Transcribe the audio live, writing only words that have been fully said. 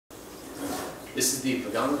This is the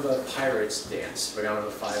VG5 Pirates Dance,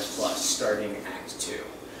 VG5 Plus, starting Act 2.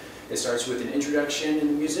 It starts with an introduction in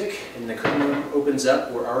the music, and the curtain opens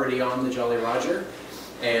up. We're already on the Jolly Roger,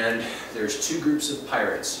 and there's two groups of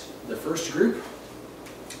pirates. The first group,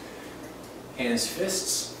 hands,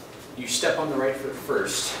 fists. You step on the right foot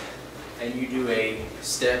first, and you do a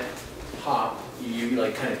step, hop. You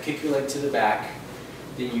like kind of kick your leg to the back,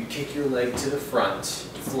 then you kick your leg to the front,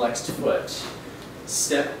 flexed foot.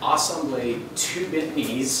 Step, assemble, two bent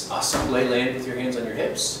knees, assemble, land with your hands on your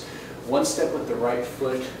hips. One step with the right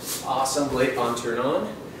foot, assemble, on, turn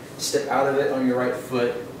on. Step out of it on your right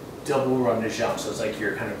foot, double run to jump. So it's like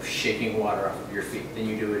you're kind of shaking water off of your feet. Then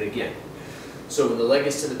you do it again. So when the leg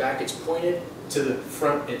is to the back, it's pointed. To the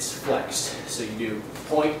front, it's flexed. So you do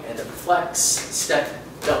point and then flex, step,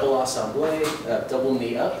 double assemble, double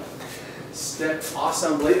knee up. Step,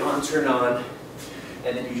 assemble, on, turn on,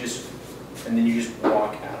 and then you just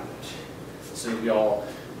walk out of it. So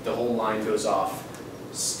the whole line goes off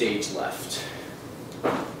stage left.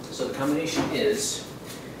 So the combination is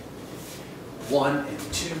 1 and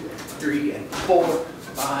 2 and 3 and 4,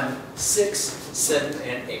 5, 6, 7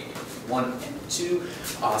 and 8. 1 and 2,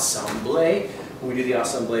 assemble. When we do the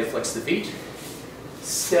assemble, flex the feet.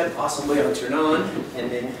 Step, assemble, on, turn on, and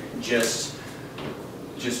then just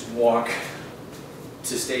walk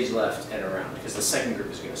to stage left and around, because the second group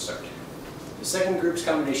is going to start. The second group's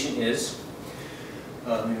combination is,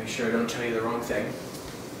 let me make sure I don't tell you the wrong thing.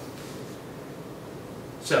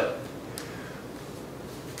 So,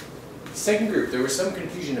 second group, there was some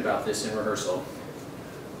confusion about this in rehearsal.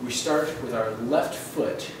 We start with our left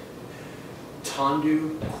foot,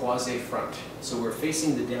 tendu quasi front. So we're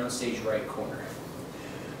facing the downstage right corner.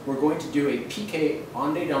 We're going to do a piqué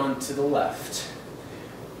en dedans to the left,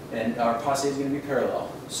 and our passe is going to be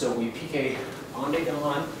parallel. So we piqué en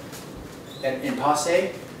dedans and in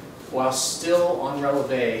passe, while still on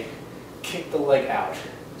releve, kick the leg out,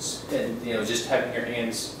 and just having your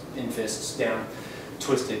hands in fists down,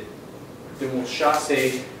 twisted. Then we'll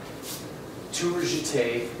chasse, tour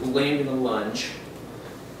jeté, land in a lunge.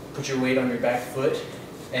 Put your weight on your back foot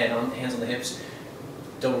and on hands on the hips.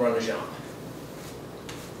 Double run a jump.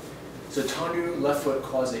 So tendu, left foot,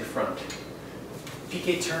 quasi front.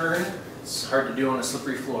 Piqué turn. It's hard to do on a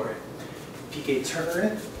slippery floor. Piqué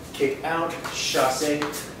turn, kick out, chasse,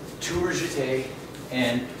 tour jeté,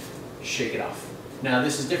 and shake it off. Now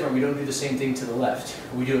this is different. We don't do the same thing to the left.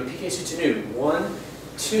 We do a piqué soutenu. 1,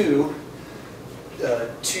 2,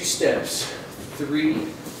 2 steps, 3,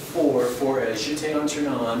 4, for a jeté on, turn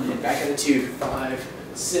on, and back attitude, 5,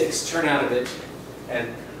 6, turn out of it,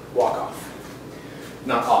 and walk off.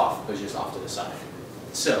 Not off, but just off to the side.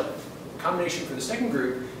 So, combination for the second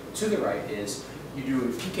group to the right is you do a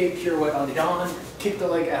piqué pirouette en dedans, kick the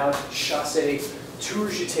leg out, chasse, tour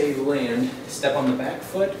jeté, land, step on the back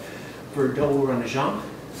foot for a double run de jambe.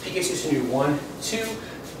 Piqué soutenu, 1, 2,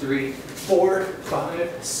 3, 4,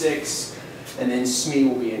 5, 6, and then SME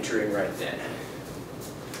will be entering right then.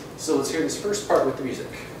 So let's hear this first part with the music.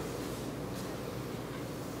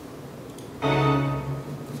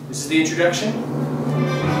 This is the introduction.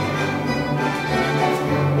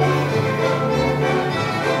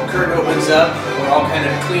 Curtain opens up. We're all kind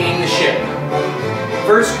of cleaning the ship.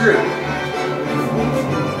 First group.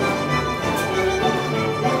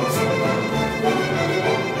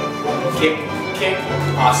 Kick, kick,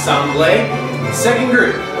 assemble. Second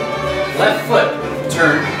group. Left foot,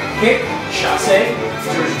 turn, kick, chasse,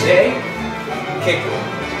 tour jeté, kick,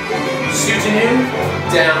 soutenu,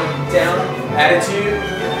 down, down, attitude,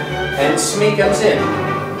 and SME comes in.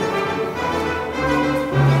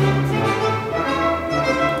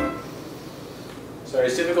 Sorry,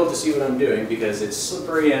 it's difficult to see what I'm doing because it's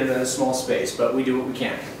slippery and a small space, but we do what we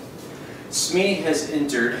can. SME has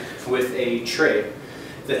entered with a tray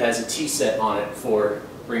that has a tea set on it for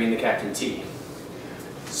bringing the captain tea.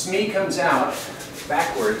 SME comes out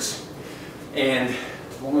backwards, and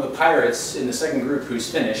one of the pirates in the second group who's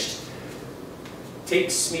finished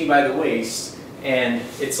takes SME by the waist, and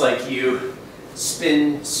it's like you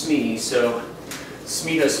spin SME. So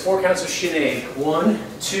SME does 4 counts of Chenet, 1,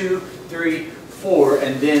 2, 3, 4,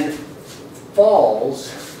 and then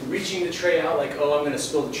falls, reaching the tray out like, oh, I'm going to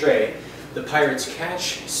spill the tray. The pirates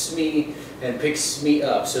catch SME and pick SME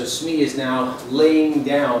up. So SME is now laying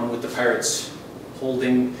down with the pirates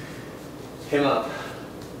holding him up,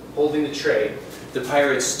 holding the tray. The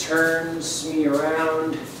pirates turn SME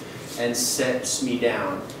around and set SME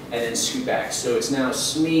down, and then scoot back. So it's now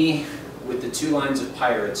SME with the 2 lines of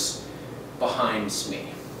pirates behind SME.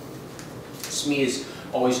 SME is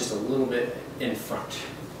always just a little bit in front.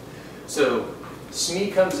 So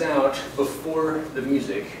SME comes out before the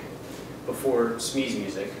music, before Smee's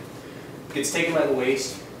music, gets taken by the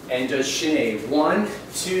waist and does shin. 1,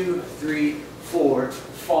 2, 3, 4,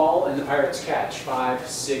 fall, and the Pirates catch. 5,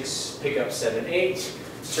 6, pick up 7, 8,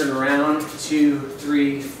 turn around, 2,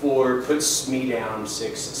 3, 4, put Smee down,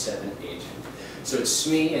 6, 7, 8. So it's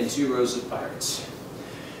Smee and 2 rows of Pirates.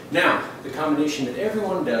 Now, the combination that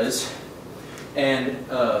everyone does, and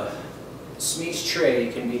Smee's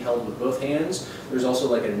tray can be held with both hands. There's also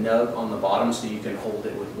like a nub on the bottom so you can hold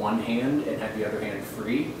it with one hand and have the other hand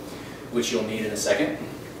free, which you'll need in a second.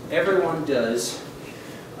 Everyone does,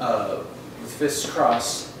 with fists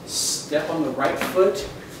crossed, step on the right foot,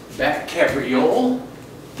 back cabriole,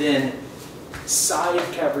 then side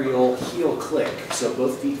cabriole, heel click. So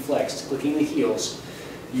both feet flexed, clicking the heels.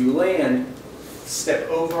 You land, step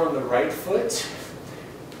over on the right foot,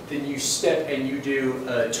 then you step and you do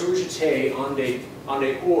a tour jeté on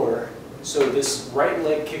a or. So this right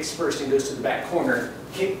leg kicks first and goes to the back corner.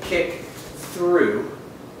 Kick, kick, through.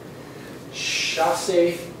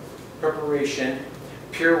 Chassé, preparation,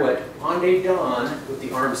 pirouette, ande-dan with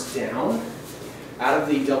the arms down. Out of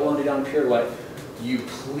the double ande-dan pirouette, you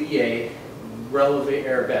plie, releve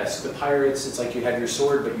arabesque. The Pirates, it's like you have your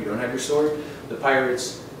sword, but you don't have your sword. The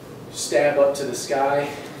Pirates stab up to the sky.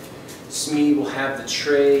 Smee will have the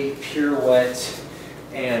tray, pirouette,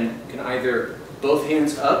 and can either both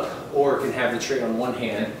hands up or can have the tray on one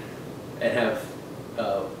hand and have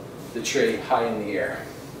the tray high in the air.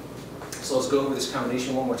 So let's go over this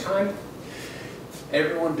combination one more time.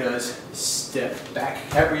 Everyone does step back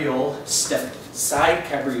cabriole, step side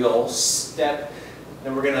cabriole, step,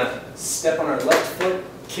 and we're gonna step on our left foot,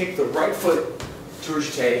 kick the right foot, tour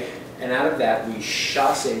jeté, and out of that we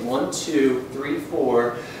chassé 1, 2, 3,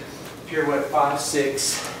 4, pirouette 5,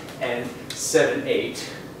 6, and 7, 8.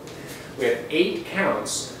 We have 8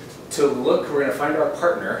 counts to look. We're going to find our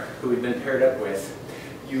partner who we've been paired up with.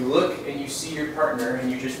 You look and you see your partner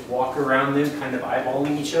and you just walk around them kind of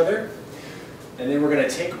eyeballing each other. And then we're going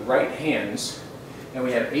to take right hands and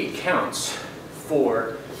we have 8 counts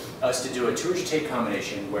for us to do a tour jeté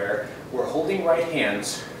combination where we're holding right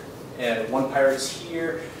hands and one pirate's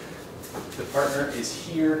here, the partner is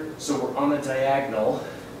here, so we're on a diagonal.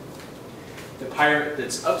 The pirate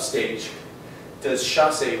that's upstage does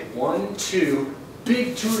chassé 1, 2,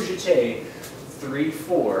 big tour jeté, 3,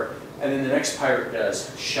 4, and then the next pirate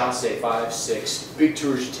does chassé 5, 6, big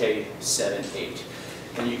tour jeté, 7, 8.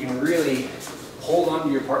 And you can really hold on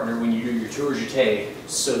to your partner when you do your tour jeté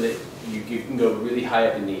so that you can go really high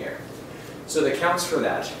up in the air. So the counts for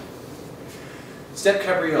that: step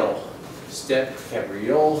cabriole, step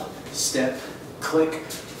cabriole, step, click,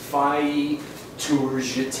 failli, tour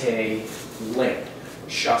jeté, land.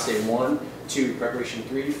 Chassé 1, 2, preparation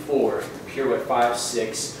 3, 4, pirouette 5,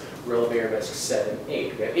 6, releve arabesque 7,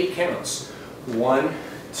 8. We have 8 counts. 1,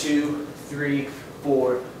 2, 3,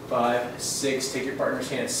 4, 5, 6. Take your partner's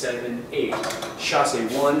hand. 7, 8.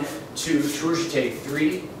 Chassé 1, 2, tour jeté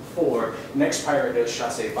 3, 4. Next pirate does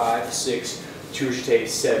chassé 5, 6, tour jeté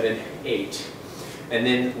 7, 8. And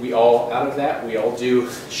then we all, out of that, we all do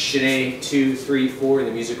chaîné 2, 3, 4, and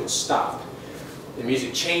the music will stop. The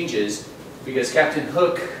music changes because Captain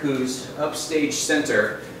Hook, who's upstage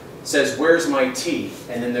center, says, "Where's my tea?"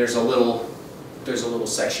 And then there's a little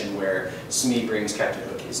section where Smee brings Captain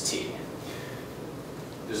Hook his tea.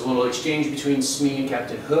 There's a little exchange between Smee and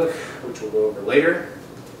Captain Hook, which we'll go over later.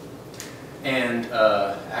 And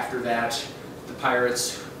after that, the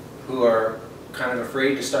pirates, who are kind of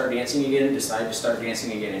afraid to start dancing again, decide to start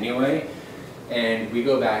dancing again anyway. And we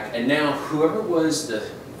go back, and now whoever was the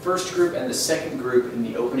first group and the second group in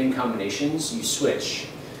the opening combinations, you switch.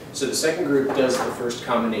 So the second group does the first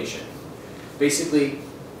combination. Basically,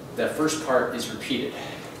 the first part is repeated.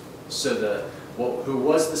 So who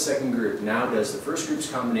was the second group now does the first group's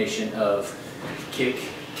combination of kick,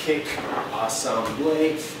 kick,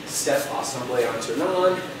 assemblée, step, assemblée en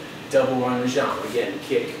tournant, double en jambe. Again,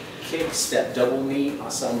 kick, kick, step, double knee,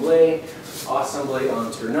 assemblée, assemblée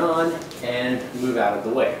en tournant, and move out of the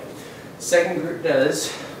way. Second group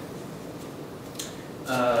does,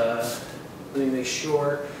 let me make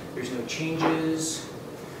sure there's no changes.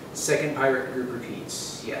 Second pirate group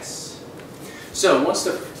repeats, yes. So once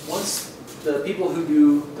the people who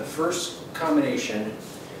do the first combination,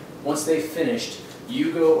 once they've finished,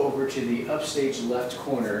 you go over to the upstage left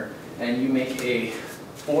corner and you make a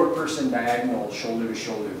 4-person diagonal shoulder to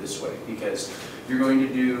shoulder this way, because you're going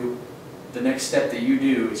to do, the next step that you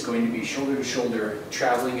do is going to be shoulder to shoulder,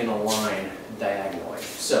 traveling in a line diagonally.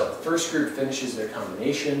 So first group finishes their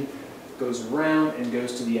combination, goes around and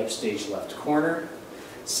goes to the upstage left corner.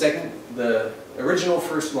 Second, the original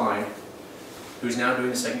first line, who's now doing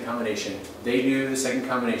the second combination. They do the second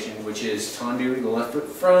combination, which is tendu, the left foot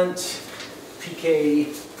front,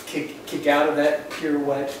 piqué, kick out of that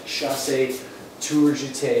pirouette, chassé, tour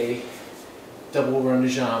jeté, double rond de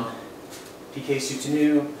jambe, piqué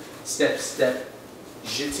soutenu, step, step,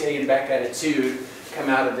 jeté and back attitude, come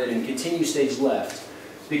out of it and continue stage left.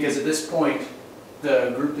 Because at this point,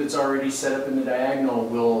 the group that's already set up in the diagonal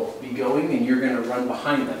will be going and you're going to run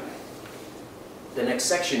behind them. The next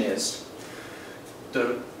section is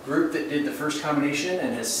the group that did the first combination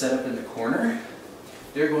and has set up in the corner.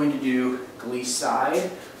 They're going to do glissade,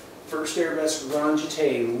 first arabesque grand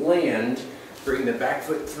jeté, land, bring the back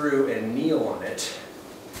foot through and kneel on it.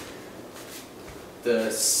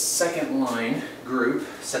 The second line group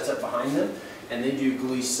sets up behind them and they do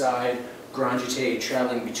glissade, grand jeté,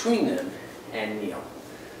 traveling between them and kneel.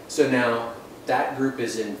 So now that group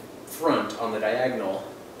is in front on the diagonal.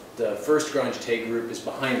 The first grand jeté group is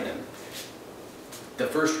behind them. The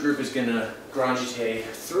first group is going to grand jeté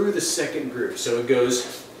through the second group. So it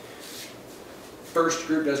goes, first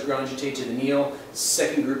group does grand jeté to the kneel,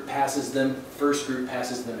 second group passes them, first group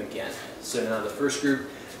passes them again. So now the first group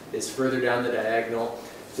is further down the diagonal,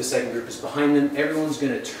 the second group is behind them. Everyone's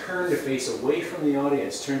going to turn to face away from the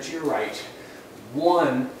audience, turn to your right.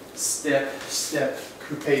 One, step, step,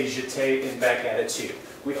 coupé, jeté, and back attitude.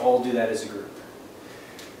 We all do that as a group.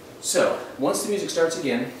 So, once the music starts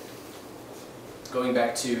again, going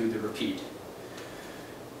back to the repeat,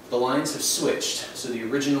 the lines have switched. So the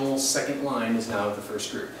original second line is now the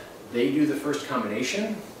first group. They do the first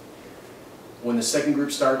combination. When the second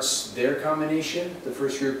group starts their combination, the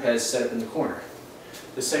first group has set up in the corner.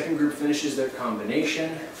 The second group finishes their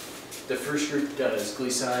combination. The first group does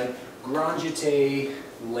glissade, grand jeté,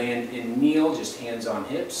 land and kneel, just hands on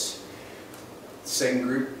hips. Second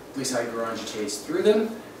group, glissade, grand jetés through them.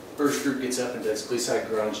 First group gets up and does glissade,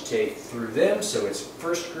 grand jeté through them. So it's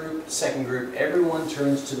first group, second group, everyone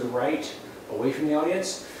turns to the right, away from the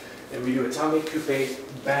audience. And we do a tamé coupé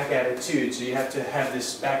back attitude. So you have to have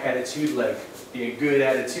this back attitude leg be a good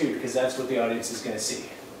attitude because that's what the audience is going to see.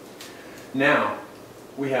 Now,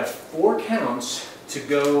 we have 4 counts to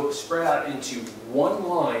go spread out into one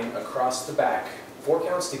line across the back. 4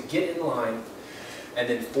 counts to get in line, and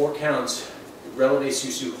then 4 counts releve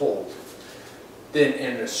susu hold. Then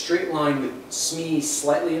in a straight line with SME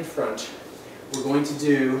slightly in front, we're going to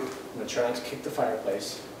do, I'm going to try not to kick the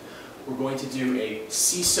fireplace, we're going to do a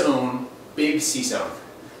sisson, big sisson.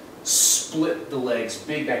 Split the legs,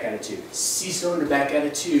 big back attitude. Sisson to back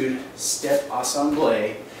attitude, step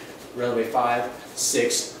assemblée, releve 5,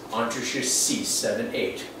 6, entrechat 6, 7,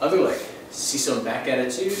 8. Other leg, sisson back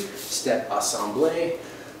attitude, step assemblée,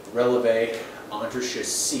 releve, entrechat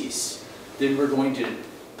 6. Then we're going to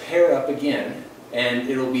pair up again, and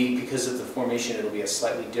it'll be, because of the formation, it'll be a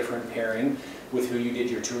slightly different pairing with who you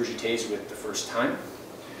did your tour jetés with the first time.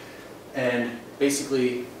 And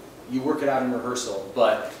basically, you work it out in rehearsal,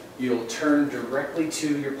 but you'll turn directly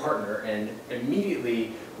to your partner, and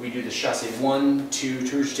immediately we do the chassé 1, 2,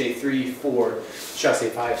 tour jeté 3, 4, chassé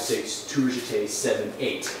 5, 6, tour jeté 7,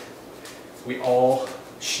 8. We all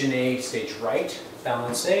chaîné stage right,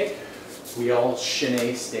 balancé. We all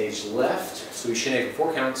chaîné stage left. So we chaîné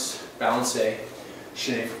for 4 counts, balancé,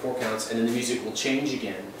 chaîné for 4 counts, and then the music will change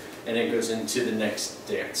again, and it goes into the next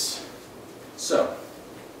dance. So,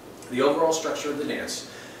 the overall structure of the dance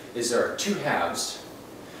is there are 2 halves.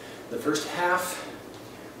 The first half,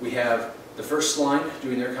 we have the first line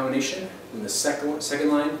doing their combination, and the second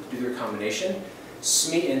line do their combination.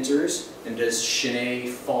 SME enters and does chaîné,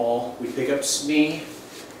 fall. We pick up SME,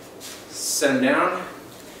 set them down,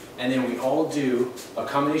 and then we all do a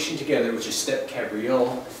combination together, which is step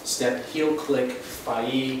cabriole, step heel click,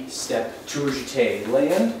 failli, step tour jeté,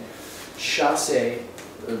 land, chassé.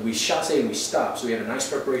 We chassé and we stop, so we have a nice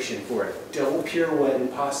preparation for it. Double pirouette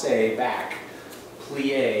and passe back,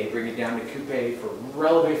 plie, bring it down to coupé for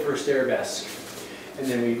releve first arabesque. And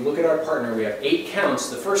then we look at our partner. We have 8 counts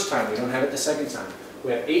the first time. We don't have it the second time.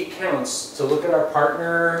 We have 8 counts to look at our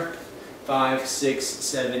partner. 5, 6,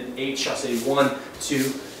 7, 8. Chassé 1, 2,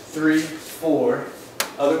 3, 4.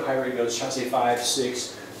 Other pirate goes chassé 5,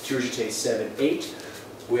 6, tour jeté 7, 8.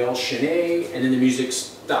 We all chaîné, and then the music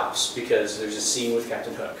stops because there's a scene with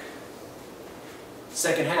Captain Hook.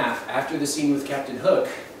 Second half, after the scene with Captain Hook,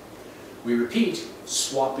 we repeat,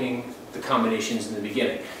 swapping the combinations in the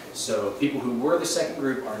beginning. So people who were the second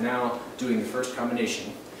group are now doing the first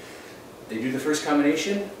combination. They do the first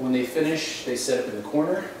combination. When they finish, they set up in the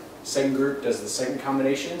corner. Second group does the second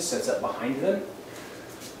combination, sets up behind them.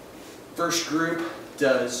 First group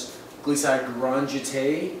does glissade grand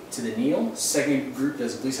jeté to the kneel. Second group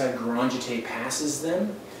does glissade grand jeté, passes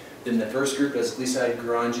them. Then the first group does glissade,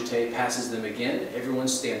 grand jeté, passes them again. Everyone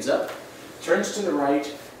stands up, turns to the right,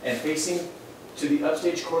 and facing to the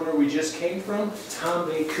upstage corner we just came from,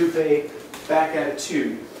 tombe, coupe, back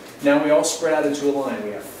attitude. Now we all spread out into a line.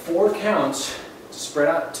 We have 4 counts to spread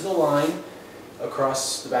out to the line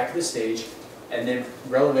across the back of the stage, and then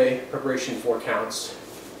releve, preparation, 4 counts.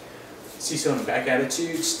 Sisson, back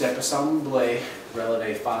attitude, step assemble,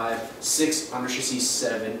 releve 5, 6, under chassis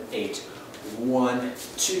 7, 8. 1,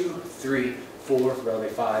 2, 3, 4,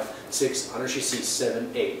 releve 5, 6, under chassis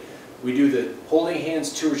 7, 8. We do the holding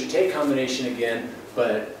hands tour jeté combination again,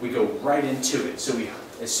 but we go right into it. So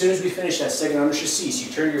as soon as we finish that second under chassis,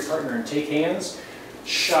 you turn to your partner and take hands.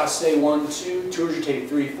 Chassé 1, 2, tour jeté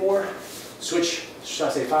 3, 4. Switch,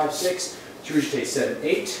 chassé 5, 6, tour jeté 7,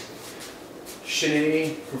 8.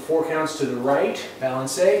 Chaîné for 4 counts to the right,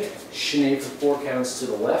 balancé. Chaîné for 4 counts to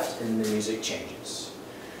the left, and the music changes.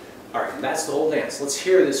 All right, and that's the whole dance. Let's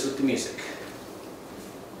hear this with the music.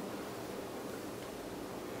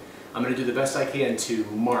 I'm going to do the best I can to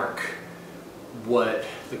mark what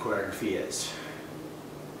the choreography is.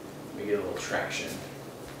 Let me get a little traction.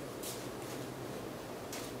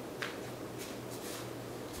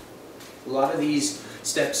 A lot of these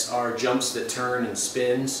steps are jumps that turn and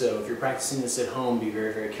spin, so if you're practicing this at home, be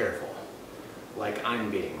very, very careful, like I'm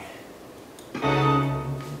being.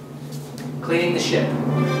 Cleaning the ship.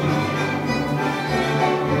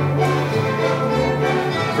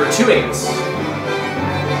 For 2/8.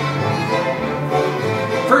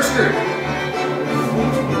 First group.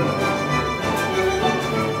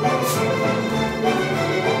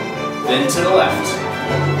 Then to the left.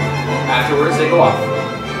 Afterwards, they go off.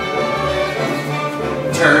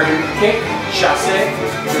 Turn, kick, chassé,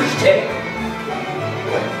 tour jeté,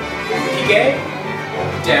 piqué,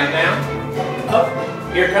 down, down, up.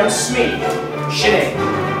 Here comes Smee. Chaîné.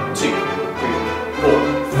 2, 3, 4.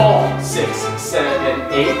 Fall. 6, 7,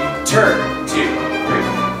 8. Turn. 2, 3,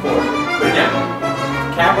 4. Put it down.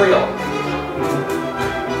 Cabriole.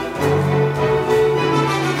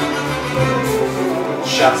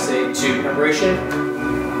 Chassé 2 preparation.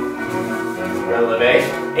 Releve.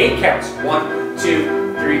 8 counts. 1,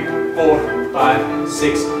 2, 3, 4, 5,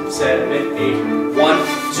 6, 7, 8. 1,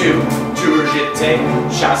 2. Tour jeté.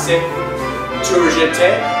 Chassé. Tour jeté.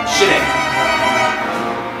 Chaîné.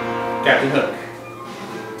 Captain Hook.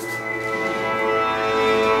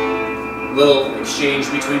 Little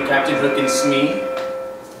exchange between Captain Hook and Smee.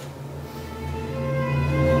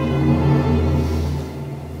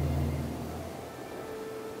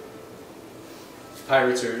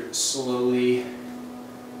 Pirates are slowly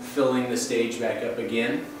filling the stage back up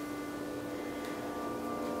again,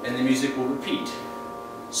 and the music will repeat,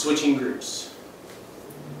 switching groups.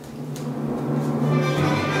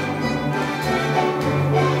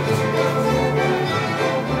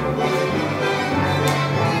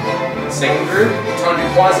 Second group, ton de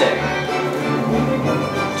croisé.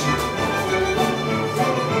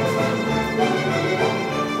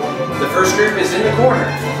 The first group is in the corner.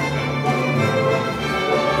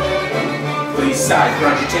 Glissade,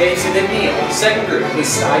 grand jeté, c'est the kneel. Second group,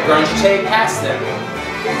 glissade, grand jeté, pass them.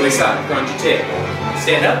 Glissade, grand jeté.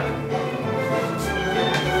 Stand up.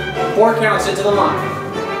 4 counts into the line.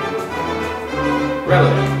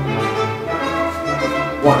 Releve.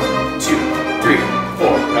 1, 2, 3,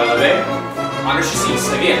 4. Releve. Under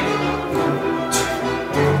chassis again. 2,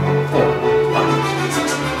 4, 5,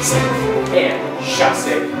 6, 7. And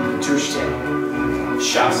chassé, tour jeté.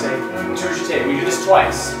 Chassé, tour jeté. We do this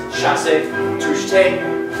twice. Chassé, tour jeté.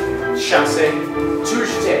 Chassé, tour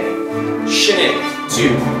jeté. Chaîné.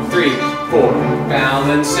 2, 3, 4.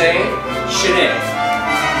 Balancé. Chaîné.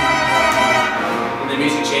 And the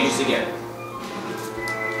music changes again.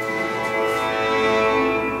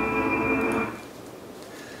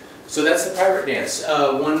 So that's the pirate dance.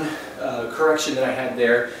 One correction that I had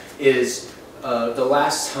there is the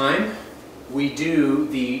last time we do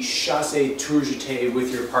the chassé tour jeté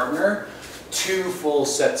with your partner, 2 full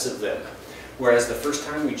sets of them. Whereas the first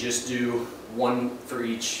time we just do 1 for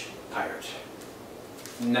each pirate.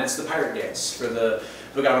 And that's the pirate dance for the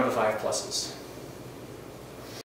VG5 Pluses.